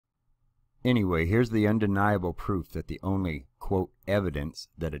Anyway, here's the undeniable proof that the only, quote, evidence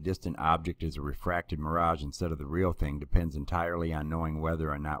that a distant object is a refracted mirage instead of the real thing depends entirely on knowing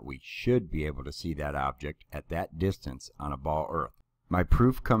whether or not we should be able to see that object at that distance on a ball Earth. My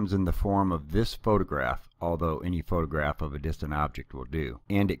proof comes in the form of this photograph, although any photograph of a distant object will do,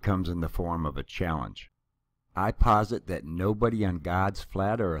 and it comes in the form of a challenge. I posit that nobody on God's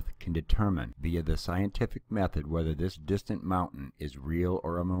flat earth can determine via the scientific method whether this distant mountain is real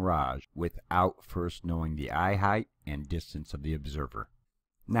or a mirage without first knowing the eye height and distance of the observer.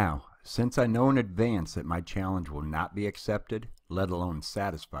 Now, since I know in advance that my challenge will not be accepted, let alone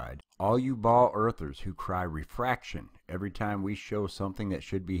satisfied, all you ball earthers who cry refraction every time we show something that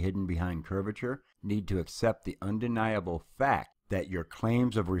should be hidden behind curvature need to accept the undeniable fact that your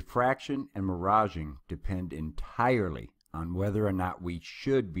claims of refraction and miraging depend entirely on whether or not we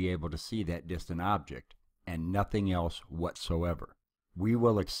should be able to see that distant object, and nothing else whatsoever. We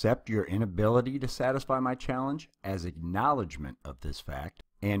will accept your inability to satisfy my challenge as acknowledgement of this fact,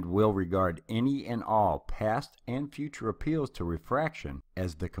 and will regard any and all past and future appeals to refraction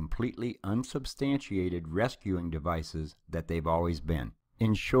as the completely unsubstantiated rescuing devices that they've always been.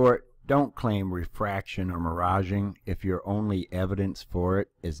 In short, don't claim refraction or miraging if your only evidence for it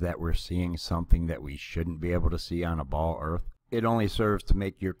is that we're seeing something that we shouldn't be able to see on a ball Earth. It only serves to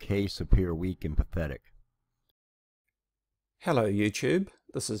make your case appear weak and pathetic. Hello YouTube,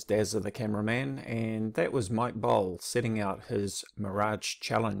 this is Dazza the cameraman, and that was Mike Boll setting out his Mirage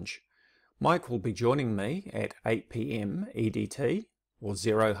challenge. Mike will be joining me at 8 PM EDT, or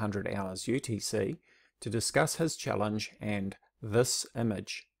 0000 hours UTC, to discuss his challenge and this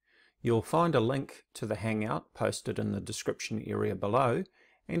image. You'll find a link to the Hangout posted in the description area below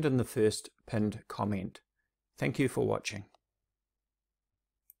and in the first pinned comment. Thank you for watching.